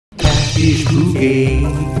Catfish boogie,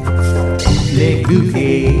 leg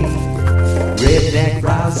boogie, redneck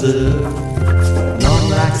rouser, long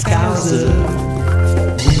like scouser,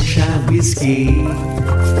 moonshine whiskey,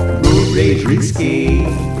 road rage risky,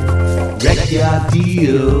 wreckyard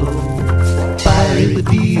deal, fire in the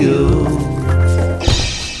deal,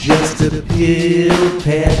 just a pill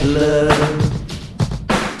peddler,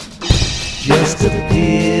 just a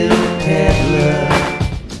pill peddler.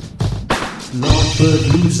 Longford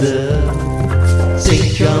loser,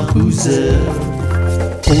 St. John boozer,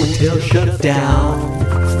 hotel shut down,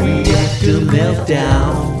 reactor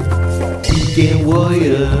meltdown, weekend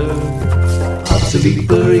warrior, obsolete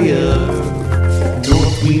burier,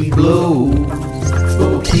 north wind blows,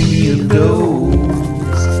 bohemian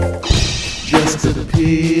knows, just a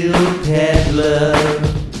pill peddler,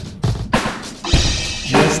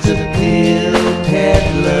 just a pill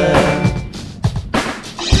peddler.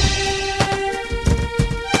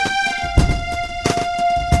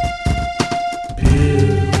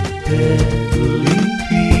 Peddling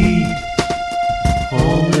feet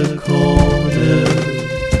on the corner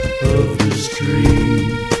of the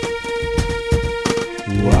street,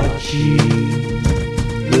 watching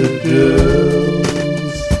the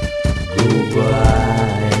girls go by.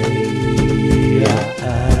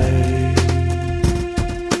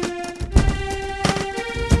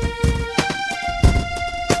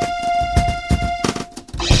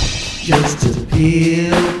 Just a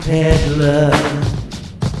pill peddler,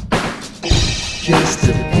 just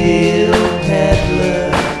a pill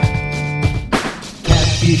peddler.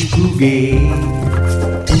 Catfish boogie,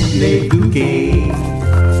 bootleg boogie,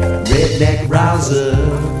 redneck rouser,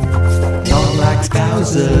 long like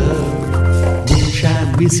scouser,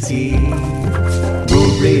 moonshine whiskey,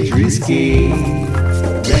 road rage risky,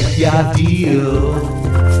 wreckyard deal,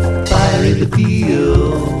 fire in the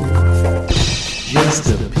field, just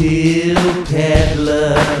a pill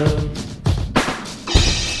peddler,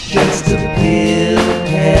 just a pill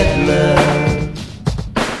peddler,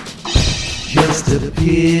 just a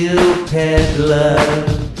pill peddler.